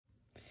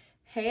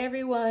Hey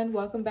everyone,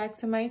 welcome back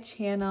to my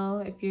channel.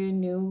 If you're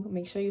new,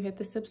 make sure you hit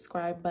the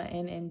subscribe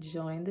button and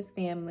join the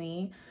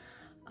family.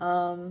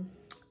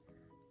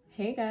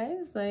 Hey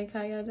guys, like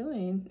how y'all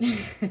doing?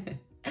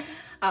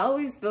 I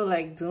always feel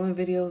like doing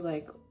videos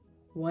like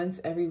once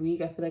every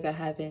week. I feel like I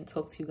haven't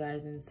talked to you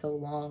guys in so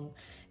long.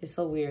 It's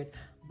so weird,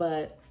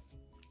 but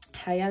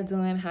how y'all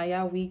doing? How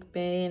y'all week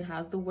been?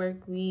 How's the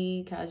work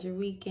week? How's your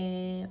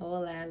weekend?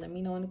 All that. Let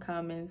me know in the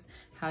comments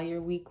how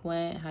your week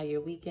went, how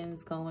your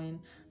weekend's going,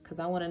 because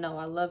I want to know.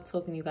 I love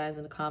talking to you guys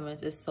in the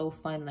comments. It's so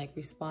fun, like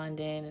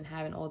responding and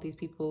having all these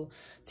people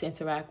to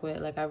interact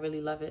with. Like I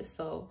really love it.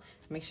 So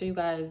make sure you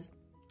guys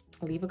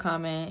leave a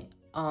comment,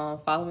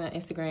 follow me on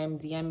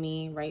Instagram, DM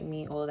me, write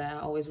me, all that. I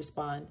always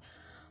respond.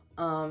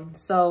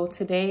 So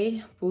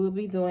today we will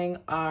be doing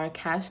our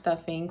cash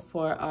stuffing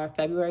for our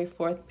February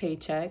 4th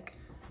paycheck.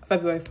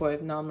 February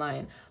 4th, no, I'm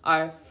lying.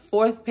 Our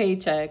 4th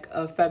paycheck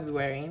of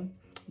February.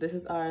 This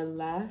is our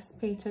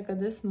last paycheck of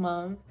this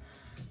month.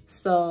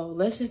 So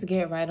let's just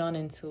get right on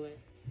into it.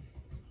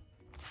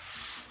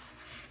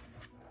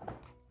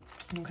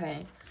 Okay,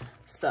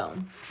 so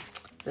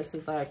this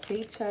is our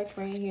paycheck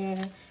right here.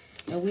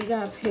 And we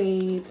got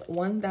paid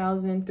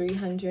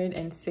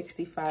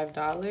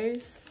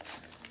 $1,365.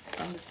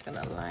 So I'm just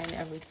gonna line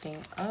everything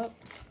up.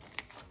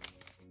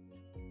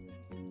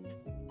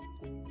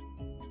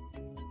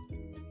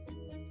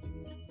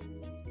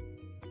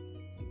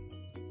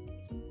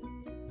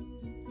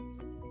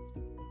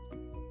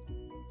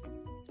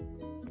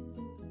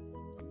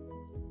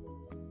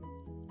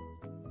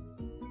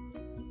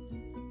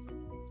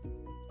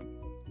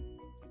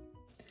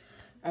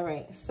 All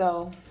right,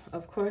 so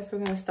of course we're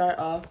gonna start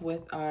off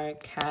with our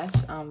cash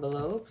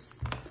envelopes.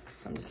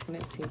 So I'm just gonna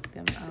take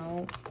them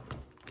out.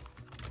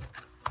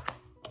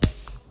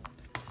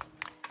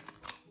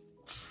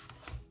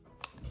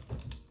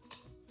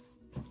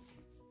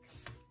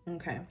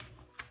 Okay,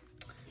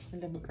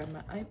 and then we grab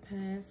my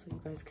iPad so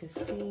you guys can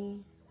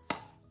see.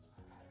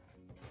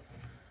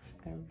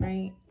 All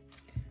right.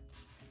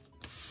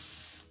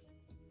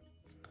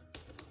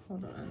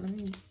 Hold on, let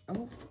me,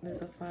 oh,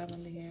 there's a 5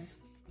 under here.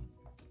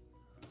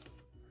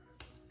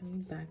 Let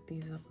me back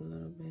these up a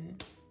little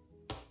bit.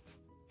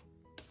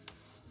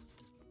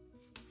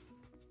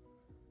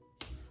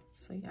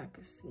 So y'all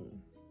can see.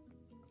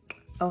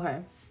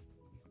 Okay.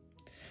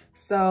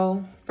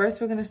 So first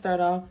we're gonna start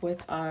off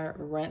with our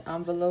rent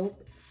envelope,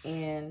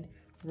 and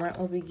rent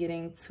will be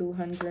getting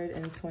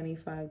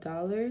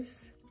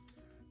 $225.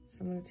 So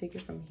I'm gonna take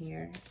it from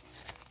here.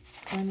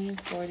 20,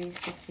 40,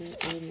 60,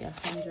 80,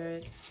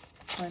 100,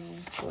 20,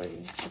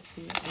 40,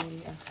 60,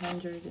 80,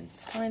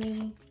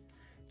 120.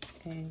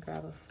 And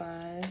grab a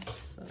 5,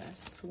 so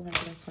that's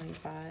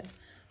 225.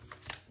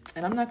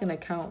 And I'm not gonna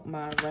count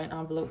my rent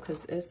envelope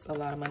because it's a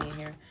lot of money in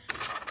here,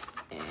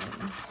 and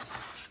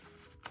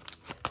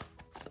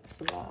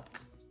that's a lot.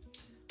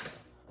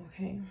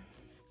 Okay,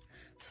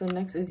 so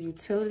next is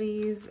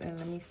utilities, and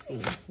let me see.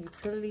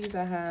 Utilities,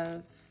 I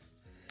have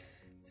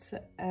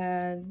to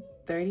add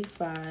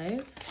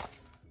 35.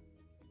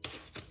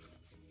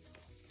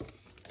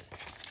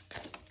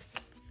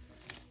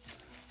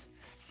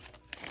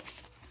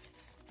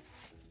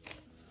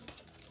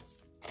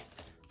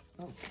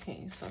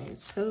 Okay, so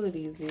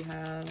utilities, we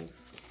have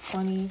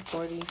 20,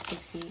 40,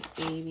 60,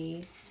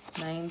 80,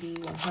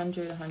 90,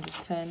 100,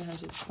 110,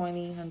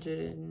 120,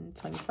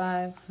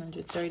 125,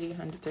 130,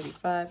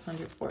 135,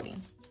 140.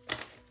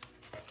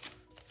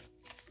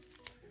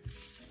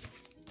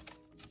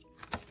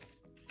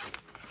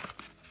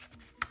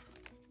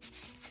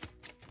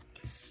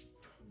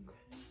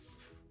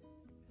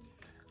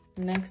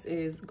 Next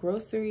is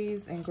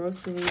groceries, and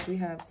groceries, we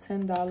have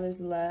 $10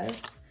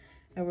 left,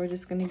 and we're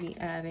just gonna be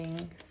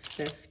adding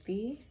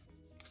 50.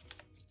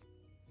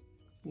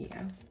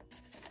 Yeah,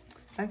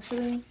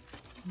 actually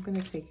I'm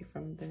gonna take it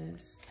from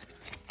this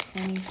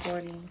 20,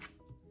 40,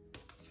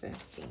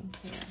 50.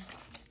 Yeah,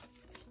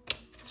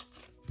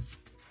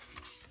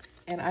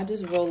 and I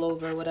just roll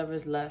over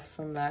whatever's left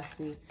from last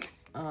week.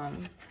 I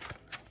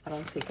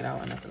don't take it out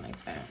or nothing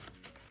like that.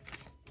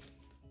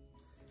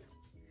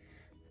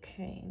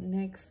 Okay,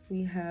 next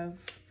we have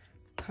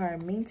car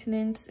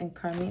maintenance, and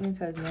car maintenance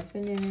has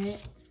nothing in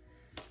it.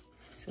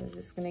 So we're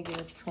just gonna give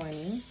it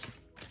 20.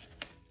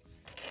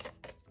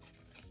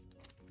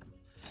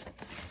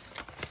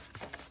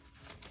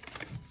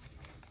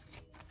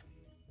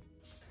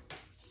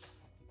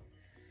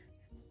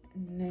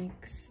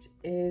 Next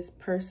is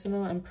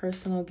personal, and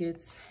personal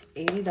gets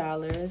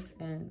 $80,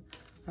 and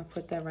I'll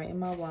put that right in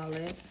my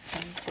wallet.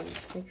 10, 40,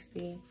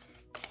 60,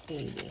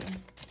 80.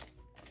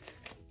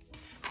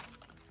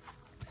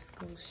 Let's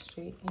go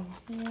straight in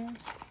here.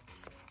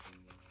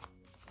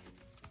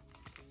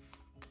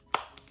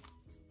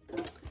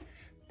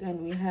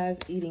 Then we have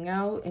eating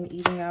out, and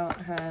eating out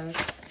has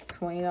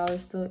 $20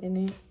 still in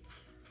it. So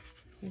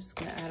I'm just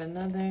gonna add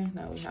another.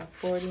 Now we have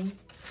 40.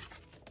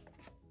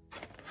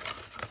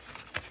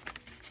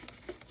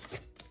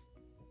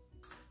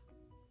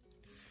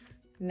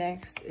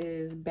 Next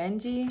is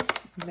Benji.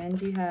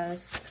 Benji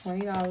has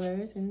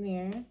 $20 in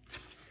there.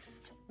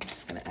 I'm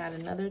just gonna add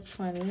another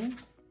 20.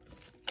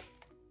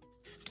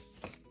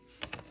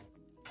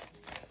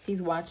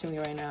 He's watching me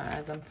right now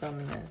as I'm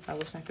filming this. I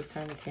wish I could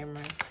turn the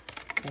camera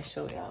and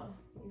show y'all.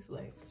 He's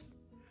like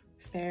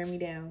staring me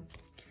down.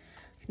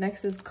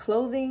 Next is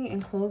clothing,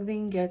 and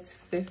clothing gets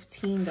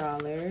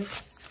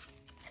 $15.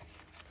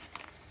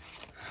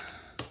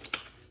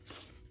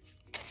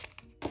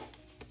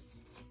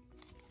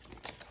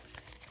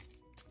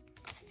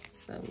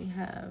 So we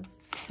have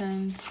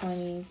 10,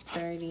 20,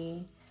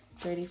 30,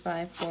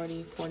 35,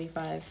 40,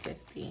 45,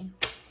 50.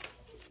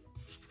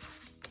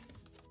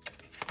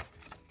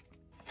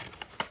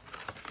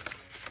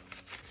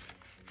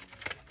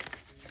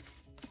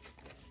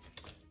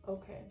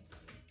 Okay.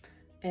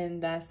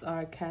 And that's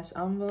our cash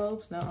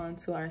envelopes. Now on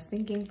to our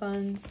sinking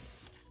funds.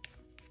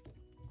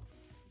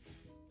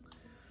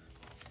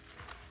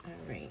 All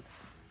right.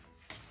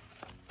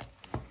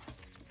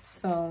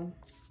 So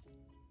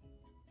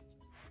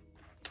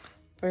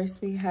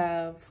first we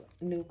have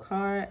new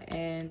car,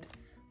 and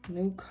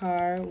new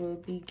car will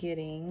be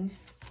getting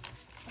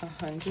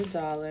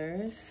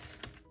 $100.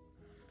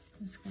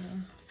 I'm just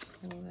gonna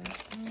pull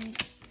that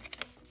out.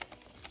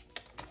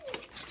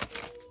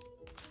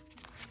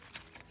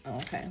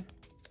 Okay.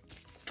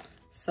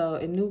 So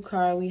a new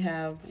car, we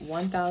have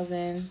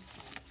 1,000,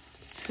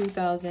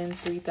 2,000,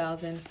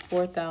 3,000,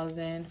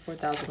 4,000,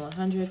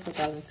 4,100,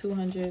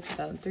 4,200,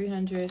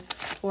 4,300,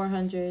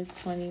 400,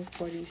 20,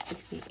 40,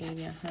 60,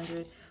 80,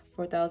 100,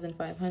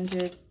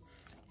 4,500,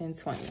 and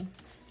 20.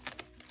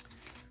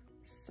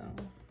 So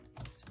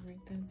let's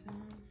write that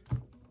down.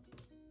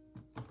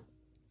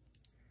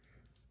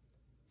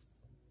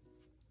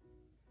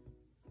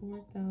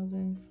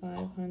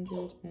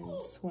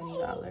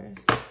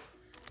 $4,520.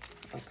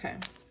 Okay.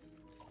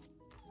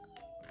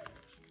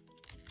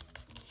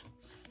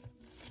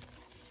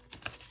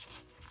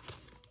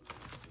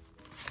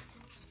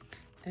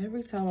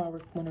 Every time I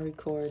want to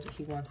record,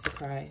 he wants to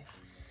cry.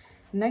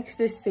 Next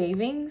is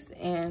savings,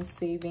 and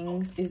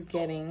savings is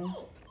getting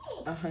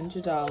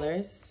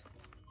 $100.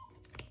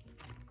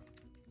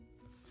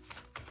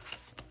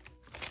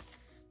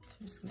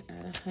 I'm just gonna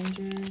add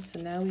 100.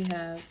 So now we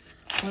have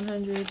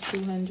 100,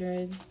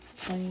 200,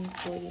 20,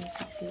 40,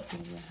 60,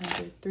 80,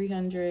 100,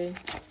 300,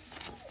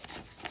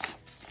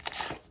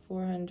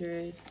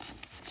 400,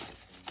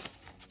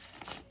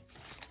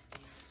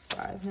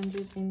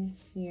 500 in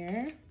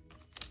here.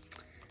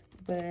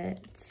 But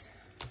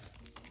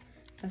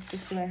that's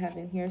just what I have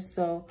in here.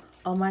 So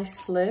on my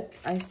slip,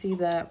 I see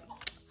that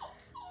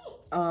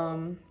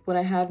what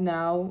I have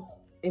now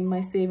in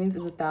my savings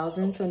is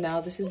 1,000. So now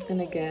this is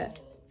gonna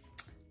get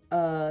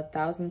a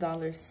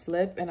 $1,000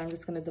 slip, and I'm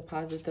just gonna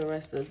deposit the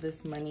rest of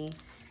this money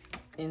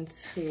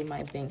into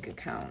my bank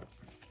account.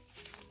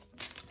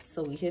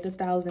 So we hit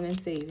 1,000 in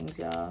savings,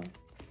 y'all.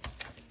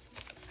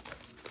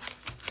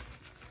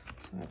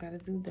 So I gotta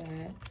do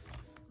that.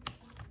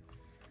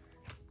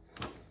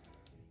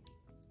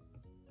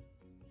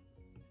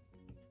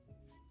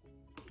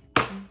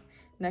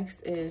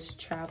 Next is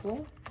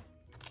travel.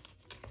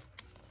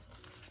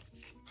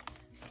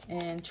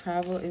 And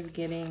travel is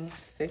getting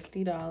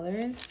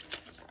 $50.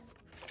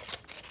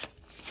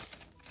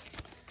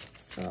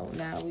 So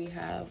now we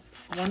have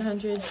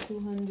 100,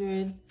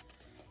 200,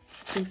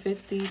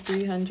 250,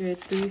 300,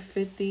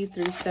 350,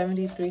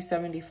 370,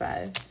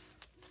 375.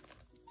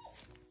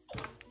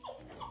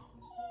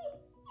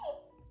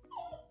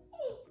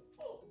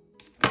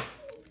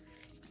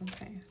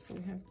 Okay, so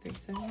we have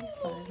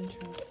 375 in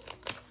travel.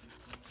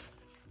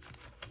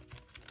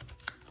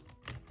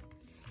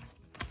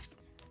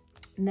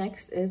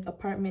 Next is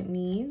apartment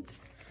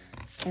needs,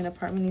 and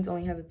apartment needs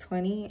only has a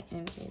 20,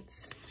 and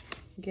it's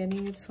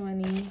getting a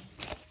 20.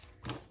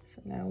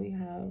 So now we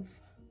have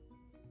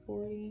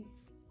 40.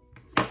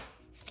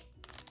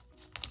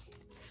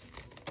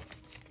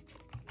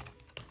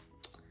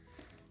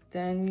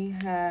 Then we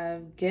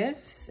have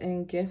gifts,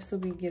 and gifts will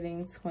be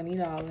getting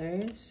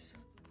 $20.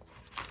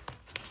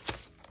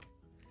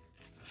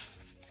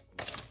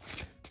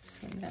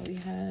 So now we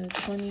have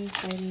 20,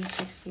 40,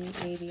 60,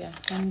 80,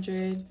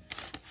 100.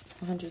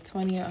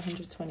 120 or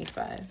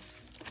 125.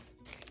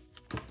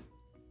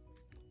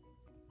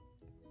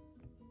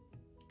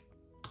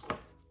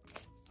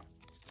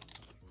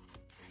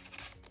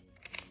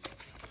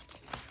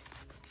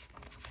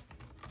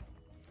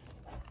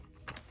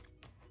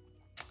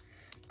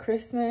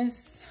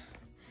 Christmas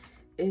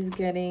is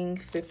getting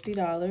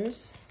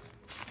 $50.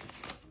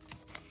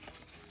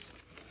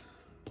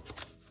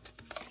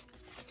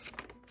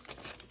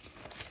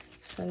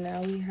 So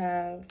now we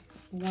have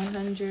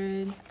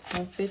 100,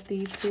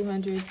 150,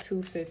 200,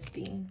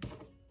 250.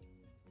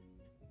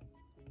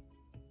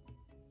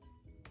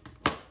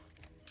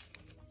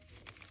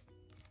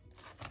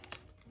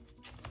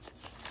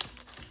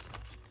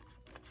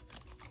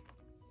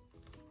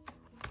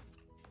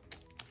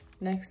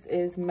 Next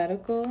is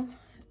medical,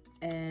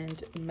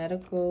 and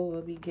medical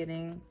will be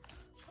getting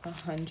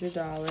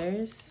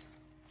 $100.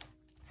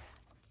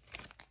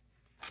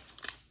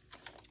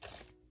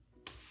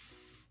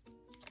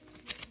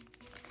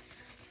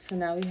 So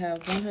now we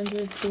have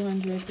 100,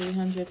 200,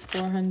 300,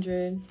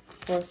 400,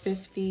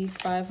 450,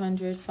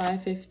 500,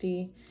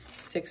 550,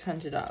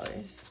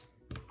 $600.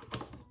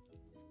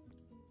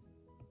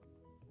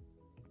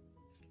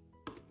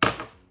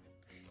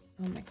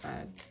 Oh my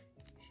God.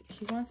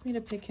 He wants me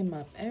to pick him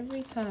up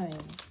every time.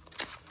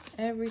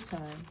 Every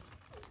time.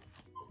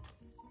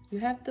 You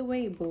have to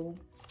wait, boo.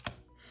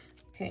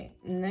 Okay,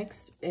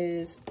 next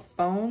is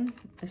phone.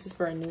 This is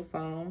for a new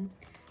phone.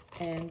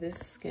 And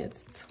this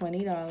gets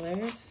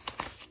 $20.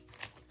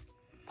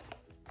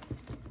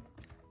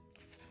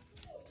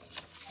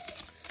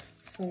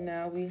 So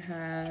now we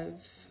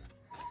have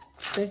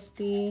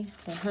 50,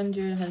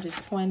 100,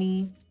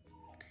 120,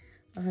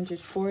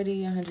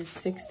 140,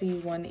 160,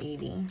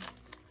 180.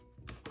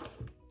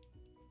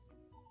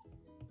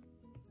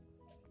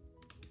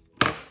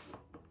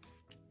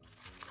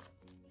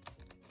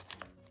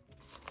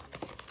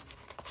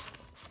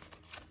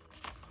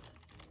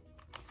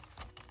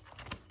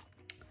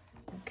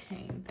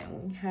 Okay,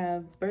 then we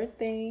have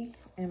birthday,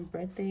 and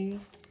birthday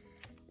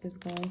is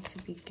going to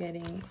be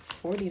getting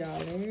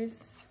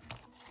 $40.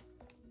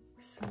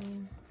 So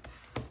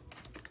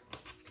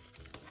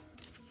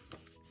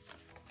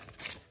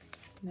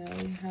now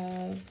we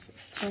have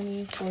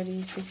 20,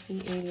 40, 60,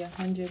 80,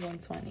 100,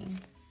 120.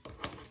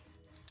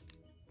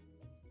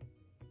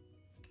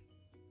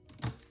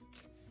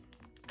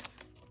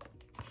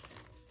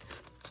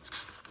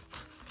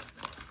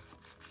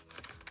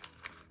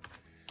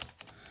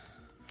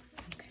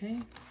 Okay,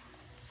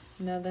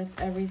 now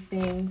that's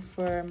everything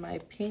for my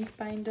pink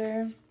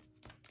binder.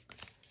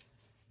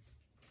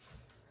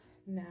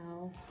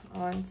 Now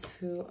on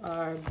to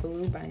our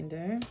blue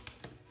binder.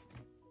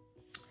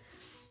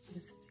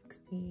 Just fix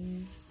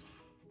these.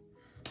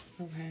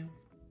 Okay.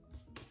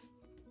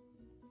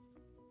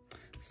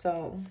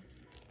 So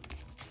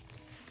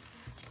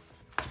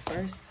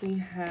first we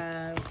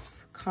have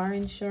car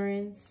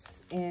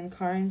insurance, and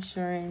car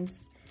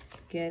insurance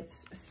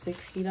gets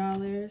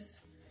 $60.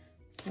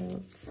 So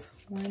it's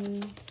 20,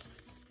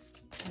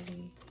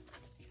 30,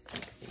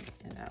 60,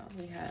 and now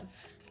we have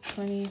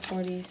 20,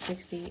 40,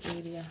 60,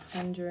 80,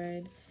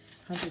 100,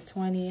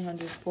 120,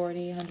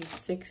 140,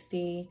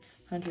 160,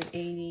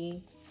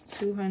 180,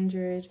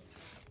 200,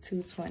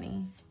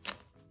 220.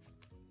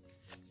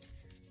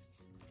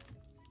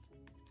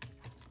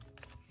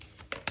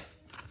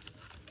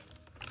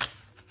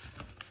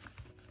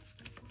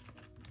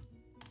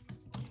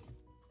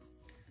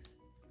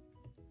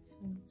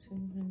 So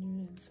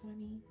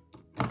 220.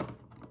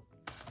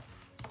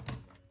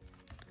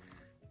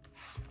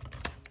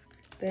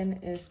 Then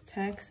is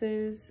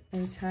taxes,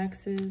 and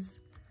taxes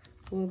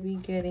will be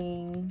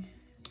getting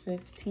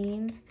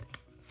 15.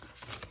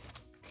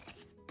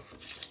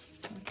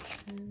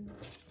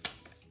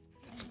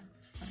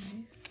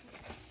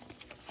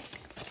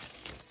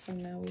 So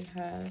now we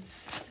have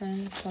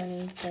 10,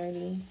 20,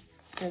 30,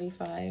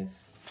 35,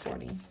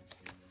 40.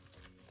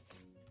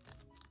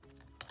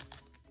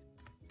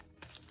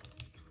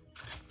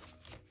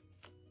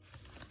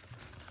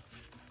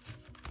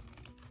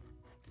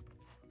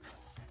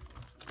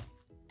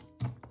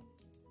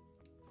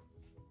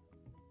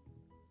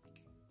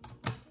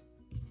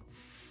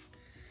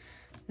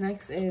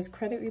 Next is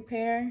credit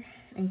repair,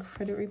 and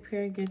credit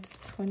repair gets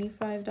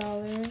 $25.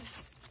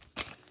 That's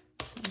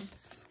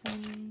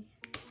 25.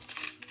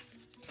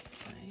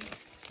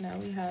 So now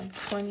we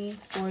have 20,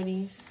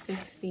 40,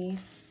 60,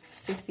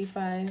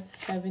 65,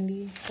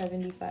 70,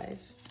 75.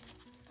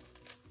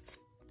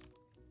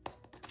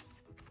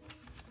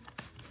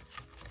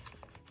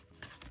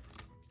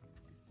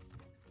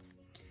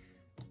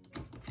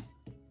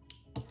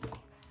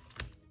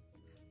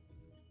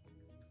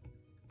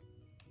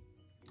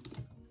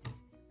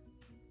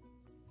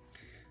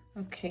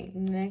 Okay,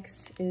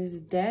 next is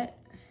debt,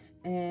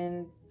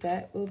 and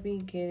that will be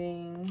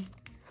getting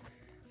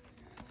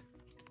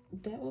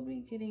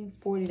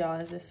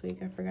 $40 this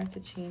week. I forgot to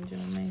change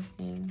on my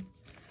thing.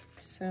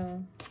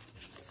 So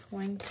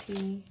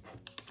 20,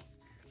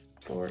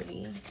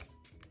 40.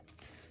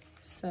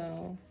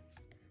 So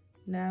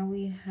now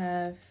we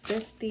have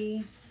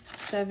 50,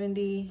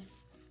 70,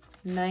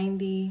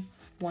 90,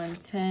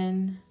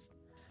 110,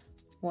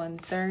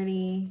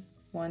 130,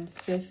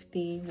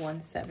 150,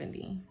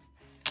 170.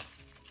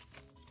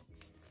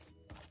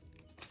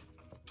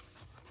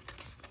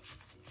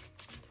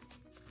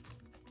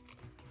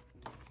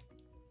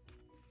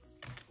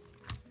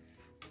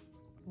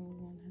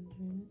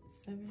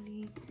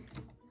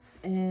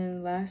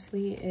 And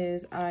lastly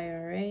is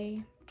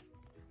IRA,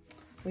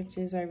 which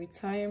is our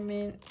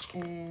retirement,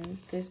 and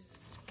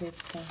this gets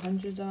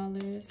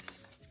 $100.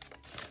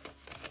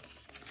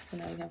 So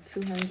now we have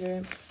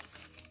 200.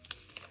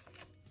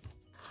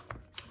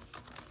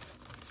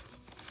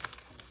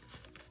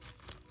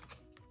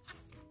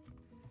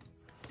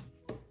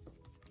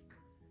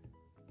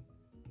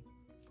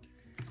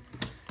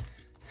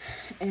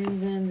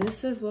 And then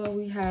this is what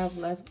we have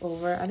left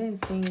over. I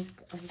didn't think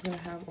I was gonna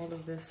have all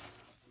of this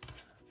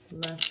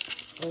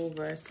left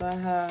over. So I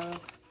have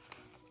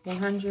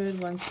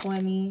 100,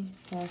 120,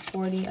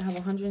 140. I have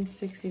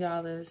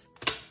 $160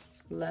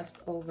 left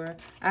over.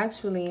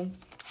 Actually,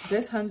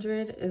 this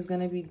 100 is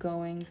gonna be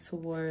going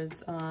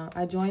towards,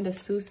 I joined a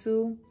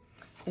Susu.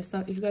 If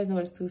you guys know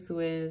what a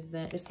Susu is,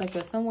 then it's like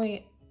some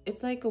way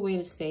it's like a way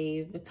to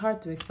save. It's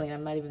hard to explain.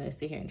 I'm not even gonna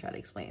sit here and try to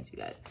explain it to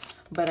you guys.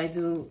 But I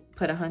do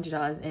put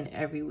 $100 in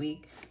every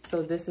week.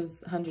 So this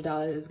is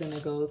 $100 is gonna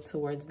go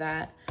towards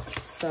that.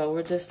 So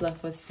we're just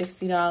left with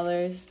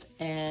 $60,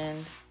 and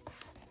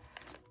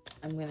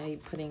I'm gonna be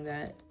putting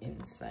that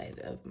inside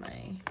of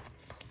my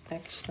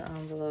extra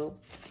envelope.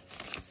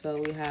 So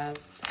we have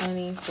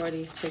 20,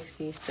 40,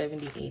 60,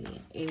 70,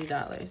 80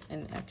 $80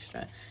 in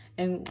extra.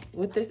 And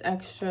with this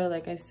extra,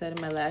 like I said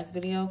in my last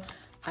video,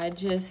 I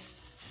just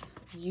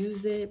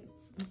use it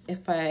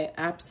if I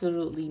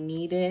absolutely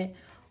need it,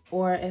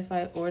 or if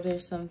I order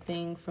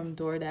something from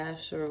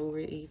DoorDash or Uber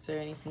Eats or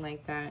anything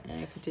like that,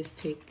 and I could just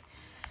take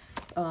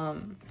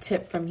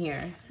tip from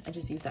here. I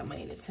just use that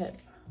money to tip.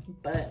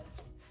 But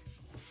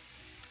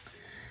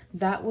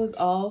that was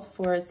all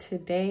for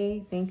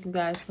today. Thank you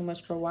guys so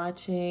much for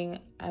watching.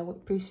 I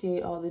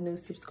appreciate all the new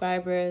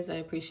subscribers. I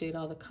appreciate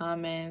all the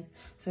comments.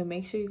 So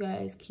make sure you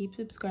guys keep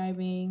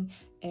subscribing,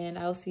 and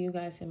I'll see you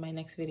guys in my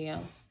next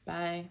video.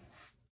 Bye.